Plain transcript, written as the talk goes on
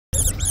No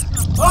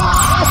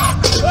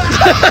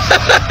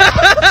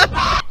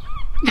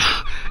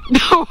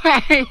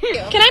way.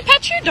 Can I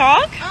pet your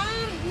dog?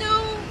 No.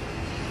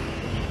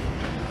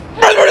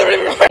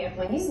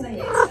 Мені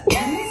здається,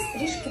 Денис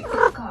трішки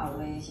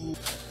підкалує її.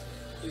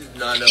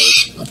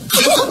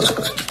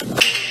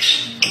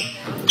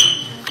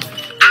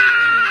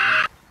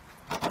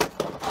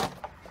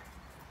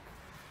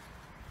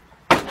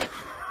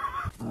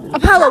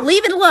 Apollo,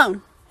 leave it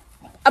alone.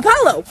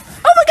 Apollo!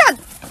 Oh my god!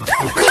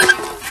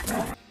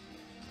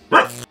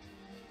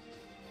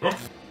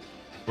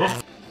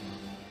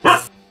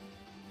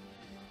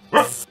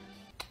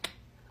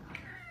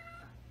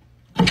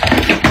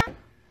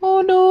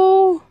 Oh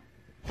no.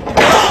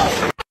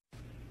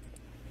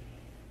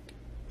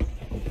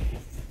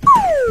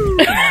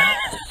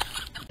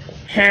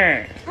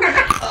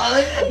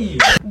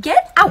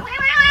 Get out!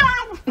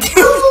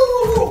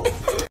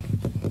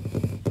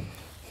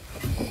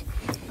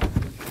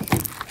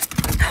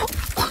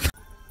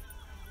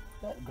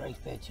 Great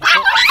bitch.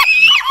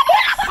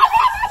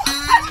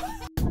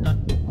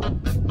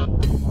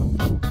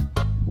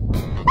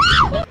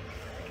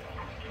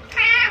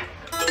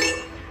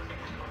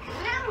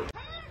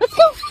 Let's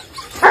go!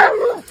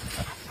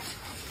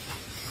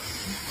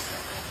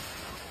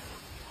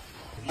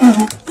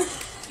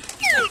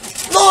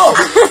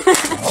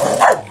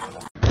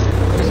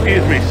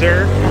 Excuse me,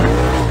 sir.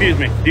 Excuse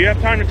me. Do you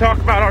have time to talk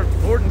about our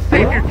Lord and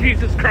Savior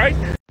Jesus Christ?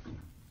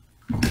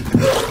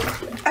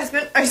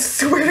 I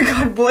swear to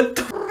God, what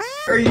the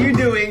are you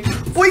doing?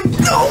 Wait,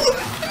 no!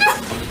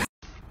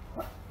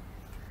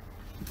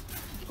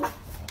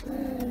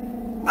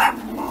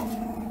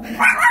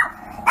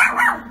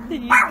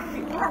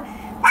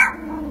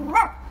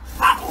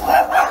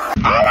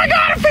 Oh my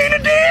God, I found a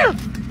deer!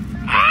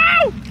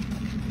 Ow!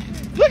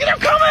 Look at them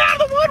coming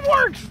out of the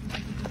woodworks!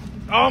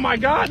 Oh my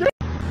God!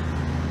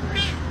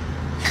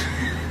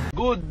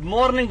 Good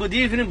morning, good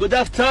evening, good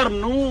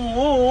afternoon.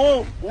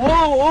 Whoa,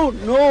 whoa,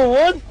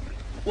 no.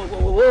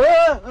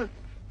 Whoa.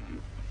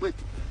 Wait.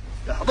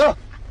 لحظة.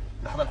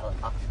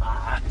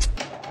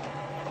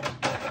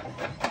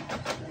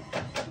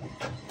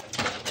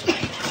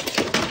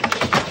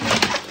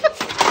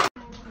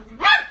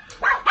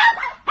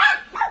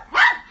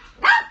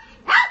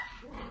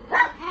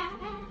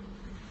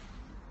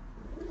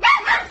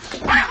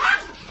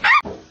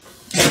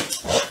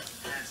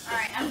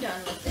 Alright, I'm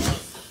done with this.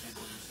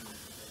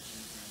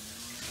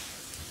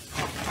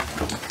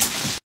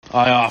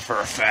 I offer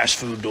a fast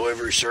food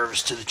delivery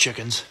service to the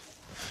chickens.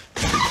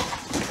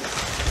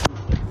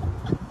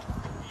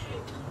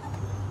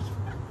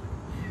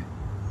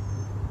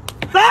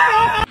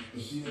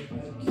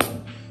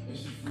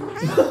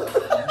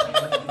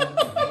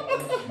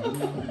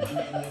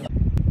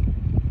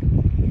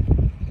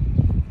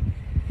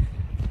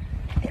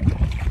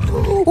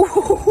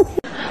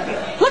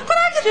 Look what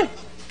I can do!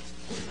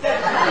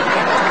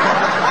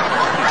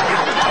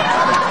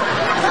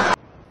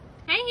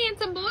 Hey,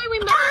 handsome boy, we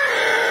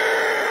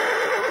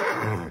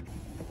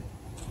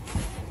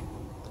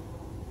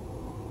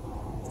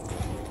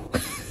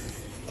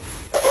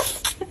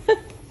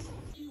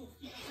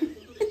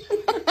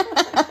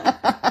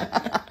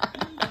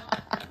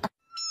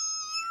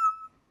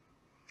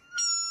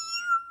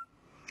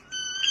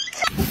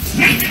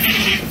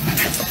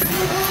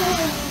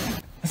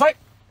It's like...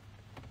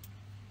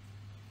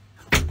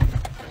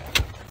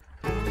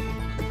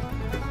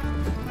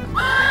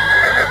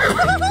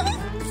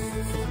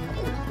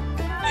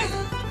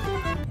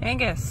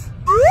 Angus.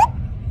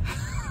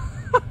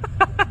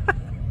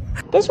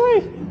 This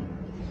way!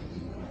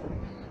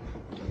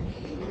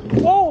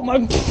 Oh my...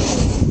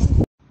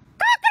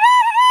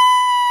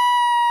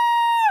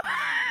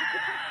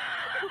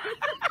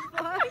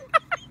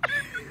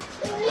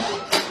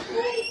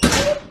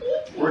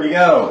 Where'd he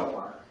go?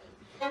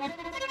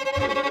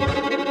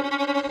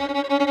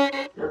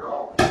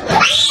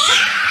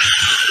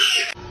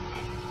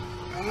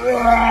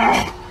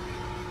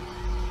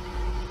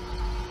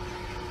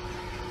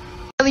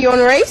 You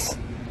want to race?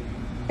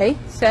 Hey,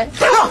 set.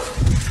 Oh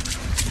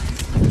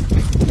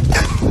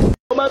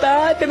my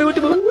God.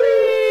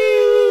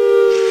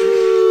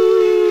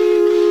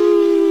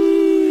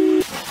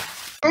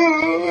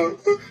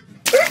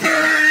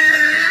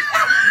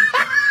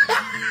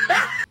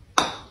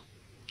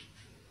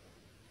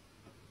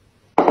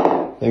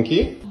 Thank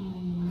you.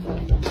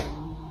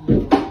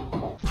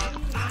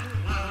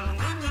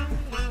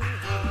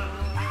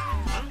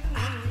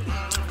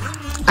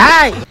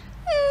 Aye.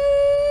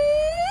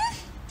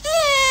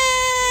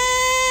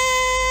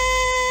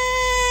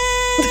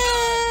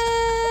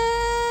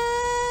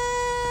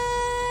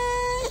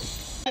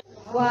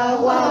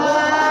 Wow,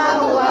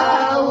 wow,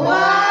 wow, wow,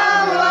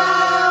 wow,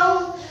 wow,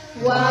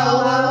 wow,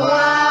 wow,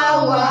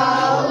 wow,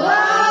 wow,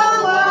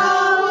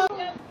 wow.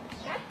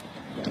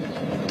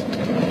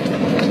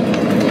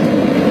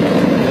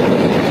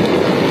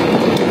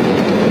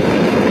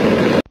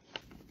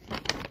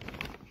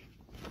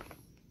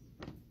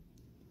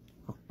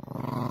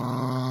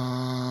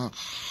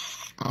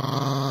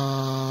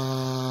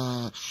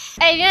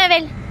 Hey, viens,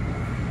 Abel.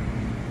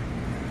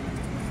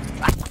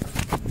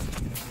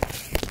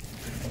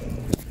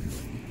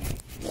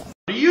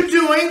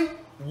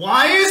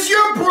 Why is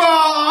your bra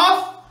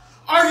off?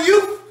 Are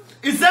you...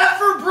 Is that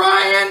for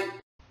Brian?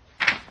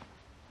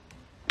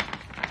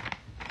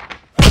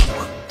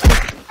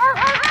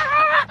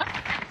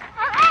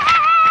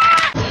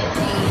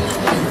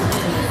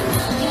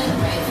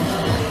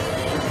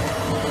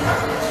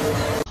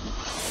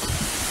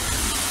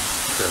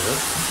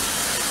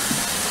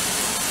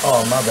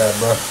 Oh, my bad,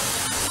 bro.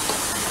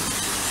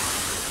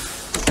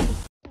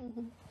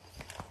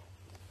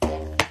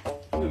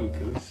 Ooh,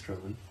 good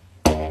struggling.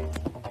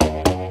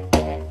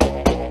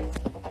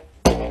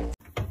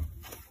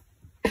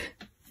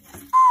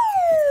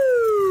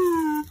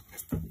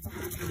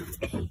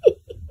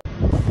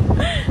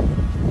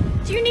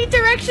 Do you need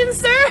directions,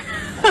 sir?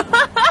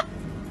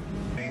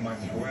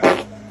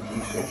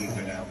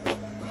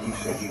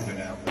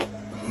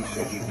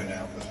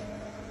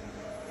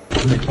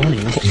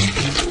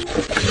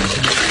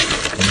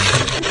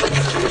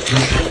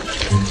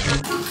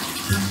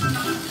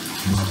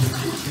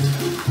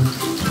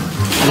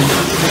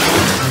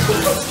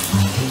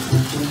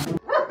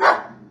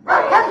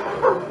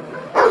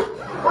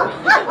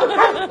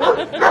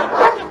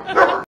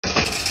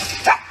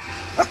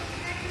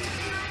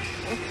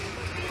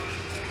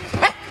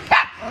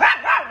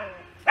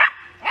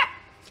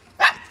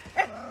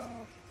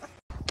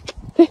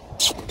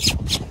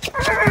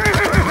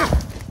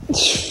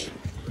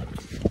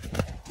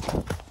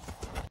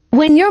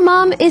 When your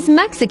mom is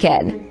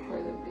Mexican.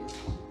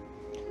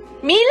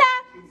 Mila,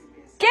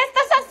 ¿qué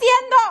estás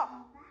haciendo?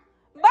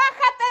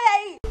 Bájate de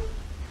ahí.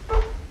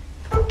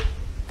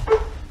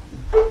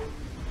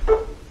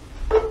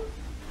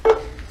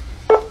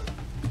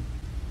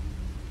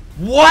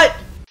 What?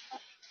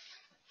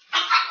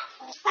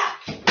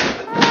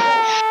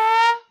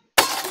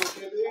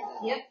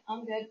 Yep,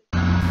 I'm good.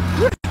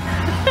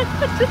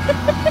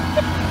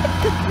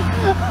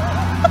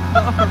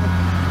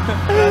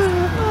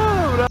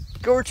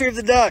 Go retrieve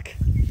the duck.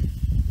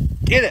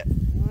 Get it.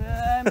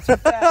 I'm too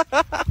fat.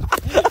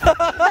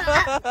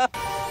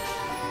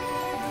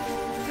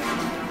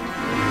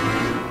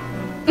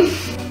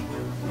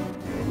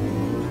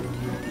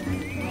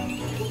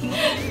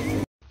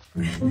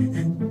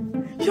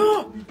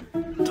 Ja!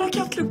 Ta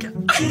kattluckan.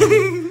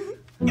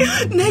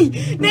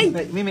 Nej, nej.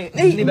 Hey, Mimi,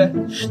 Liebe.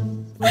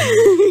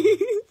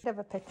 Have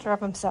a picture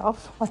of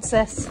himself. What's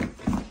this?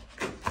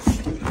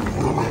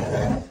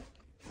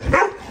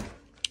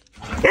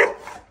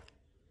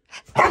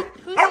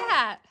 Who's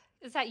that?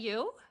 Is that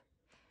you?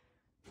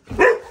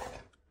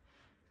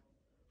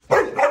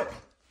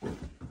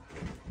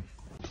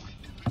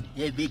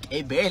 Yeah, big,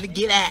 hey, barely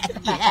get out.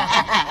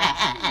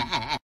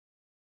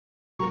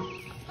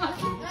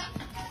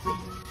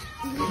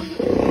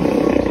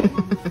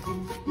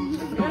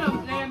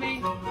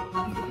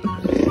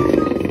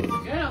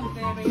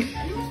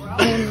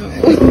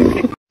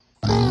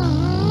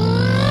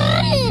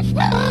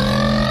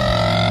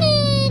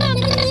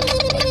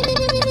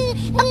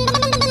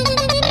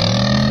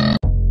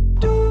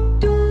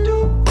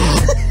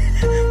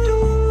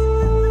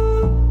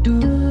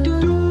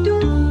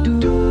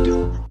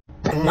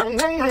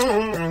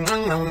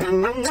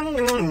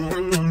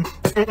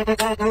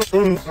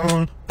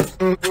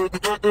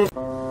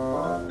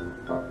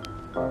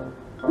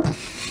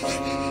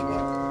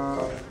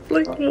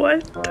 Like,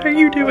 what are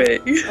you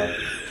doing?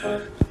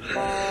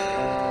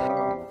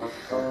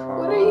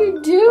 What are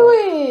you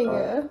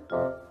doing?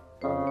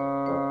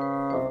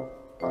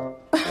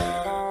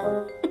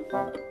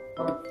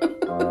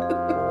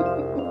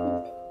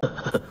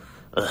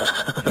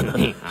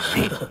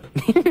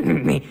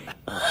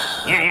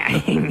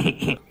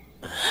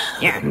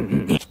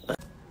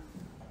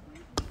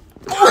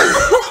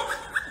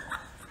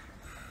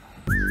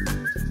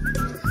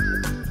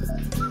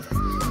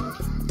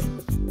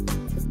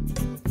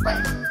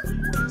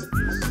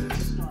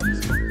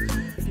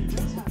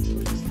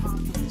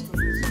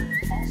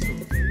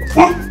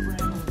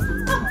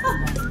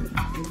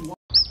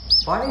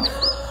 Bonnie?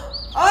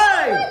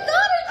 Hey!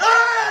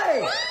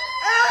 Hey!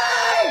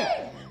 Hey!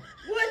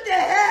 What the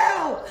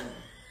hell?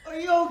 Are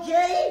you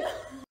okay?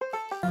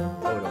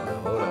 Hold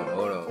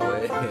on.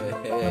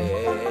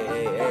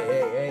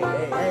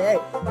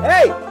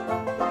 Wait.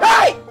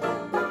 Hey!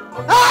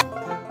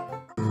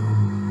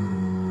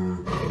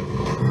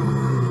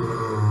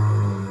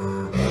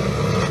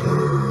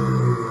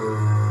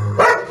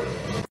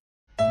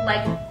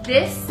 Like,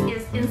 this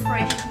is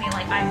inspiration to me.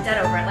 Like, I'm dead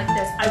over it. Like,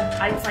 this,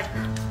 I was like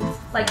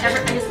never,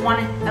 I just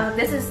wanted,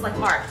 this is like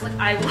art. Like,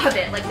 I love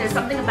it. Like, there's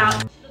something about.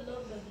 You should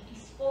love them and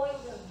spoil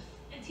them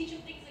and teach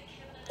them things that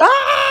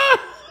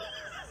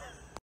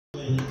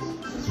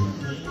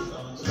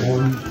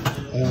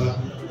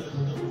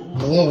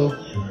Hello?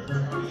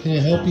 Can I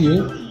help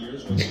you?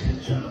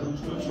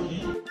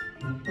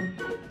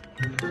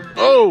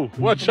 Oh,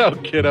 watch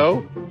out,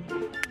 kiddo.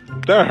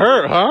 That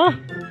hurt, huh?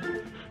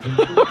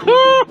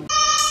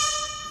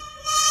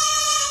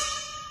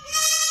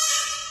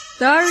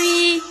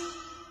 Sorry.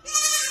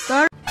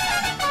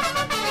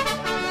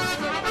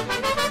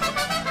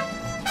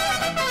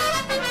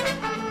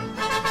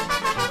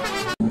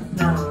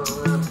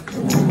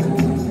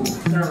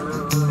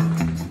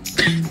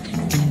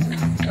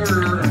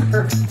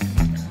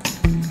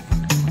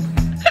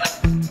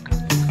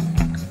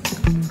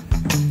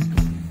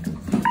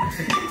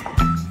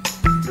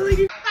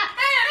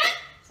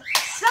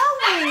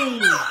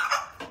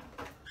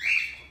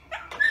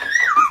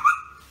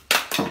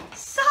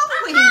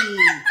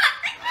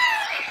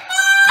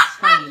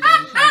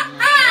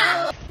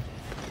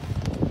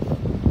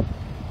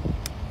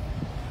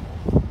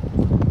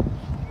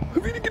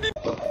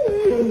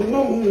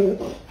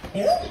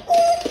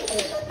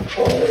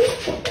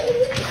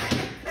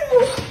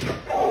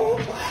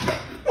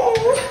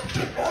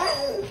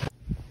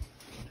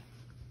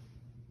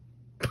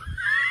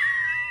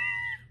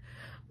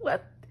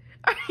 What?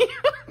 Are you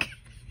okay?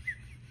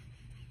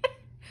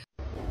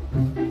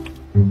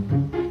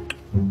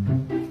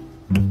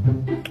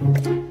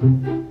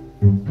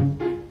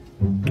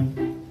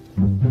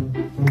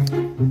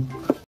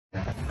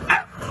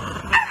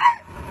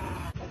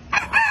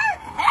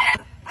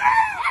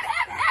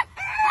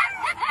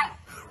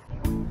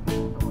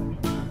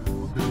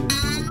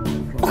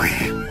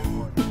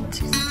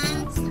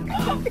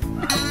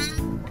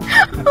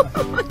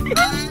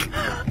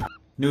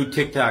 New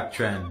TikTok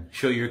trend.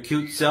 Show your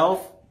cute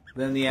self,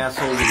 then the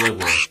asshole you live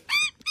with.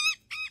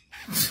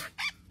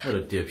 What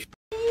a dipshit.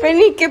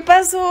 Penny, ¿qué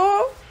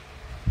pasó?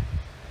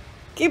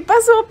 ¿Qué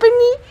pasó,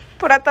 Penny?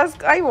 Por atrás,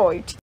 ahí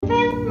voy.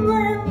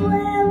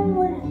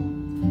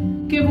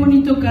 Qué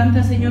bonito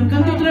canta, señor.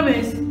 Cante otra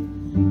vez.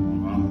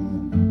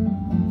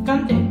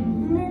 Cante.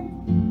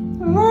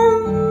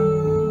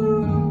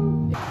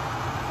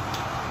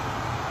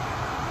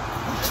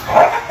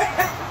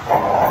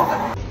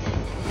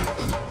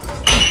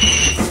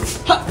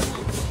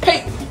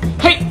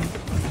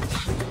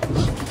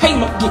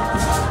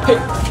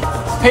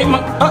 Hey,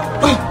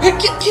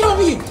 get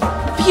over here.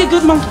 Be a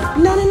good monkey.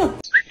 No.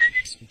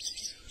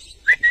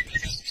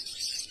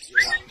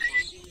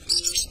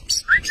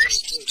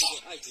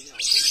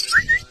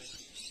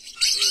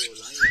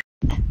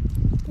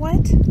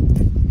 What?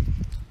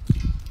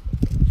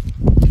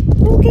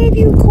 Who gave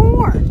you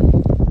corn?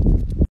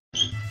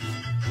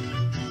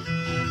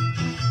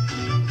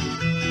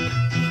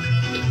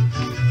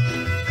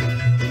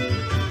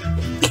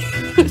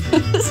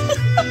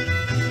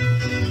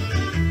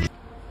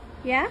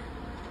 Yeah?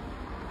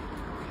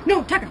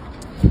 No, Tucker.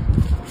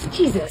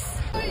 Jesus.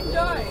 He's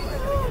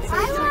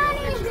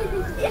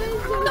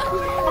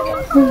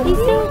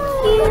so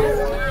cute.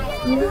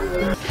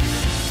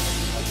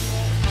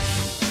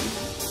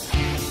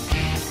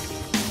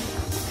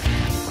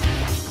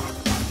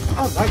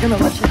 I'm not gonna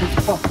let you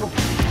fall.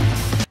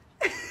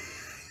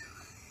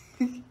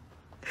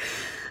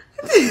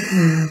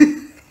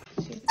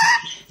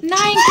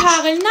 9,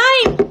 Karel,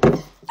 9!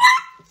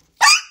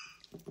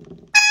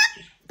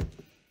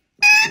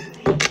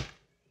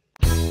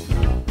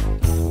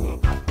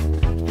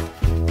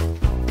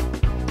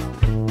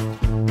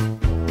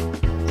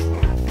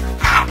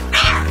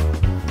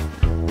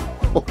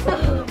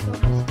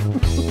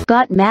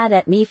 Got mad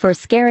at me for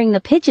scaring the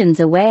pigeons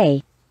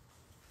away.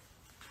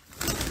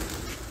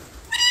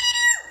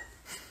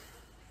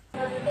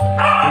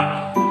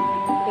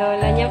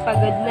 Lola niya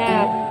pagod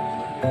na.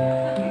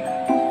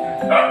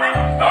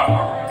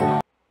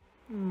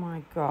 Oh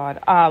my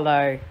God,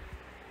 Arlo.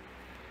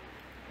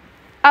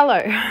 Arlo.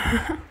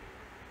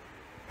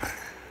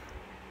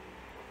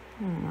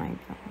 Oh my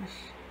gosh.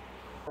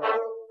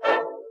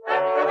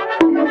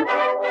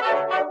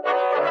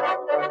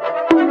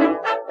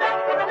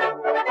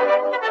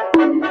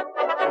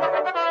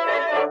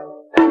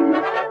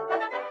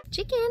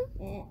 Chicken.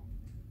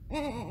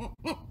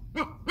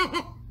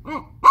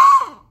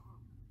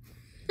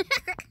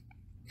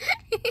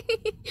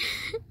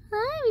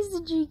 Hi, Mr.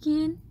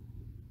 Chicken.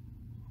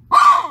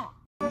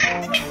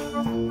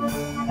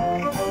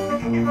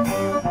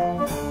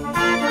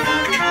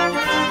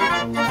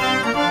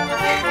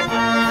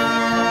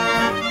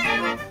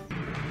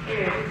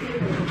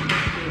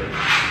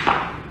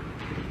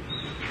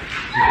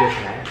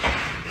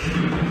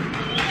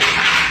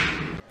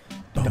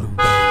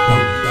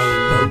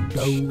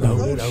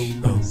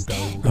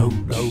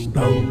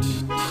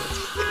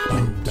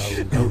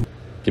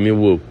 Give me a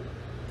whoop.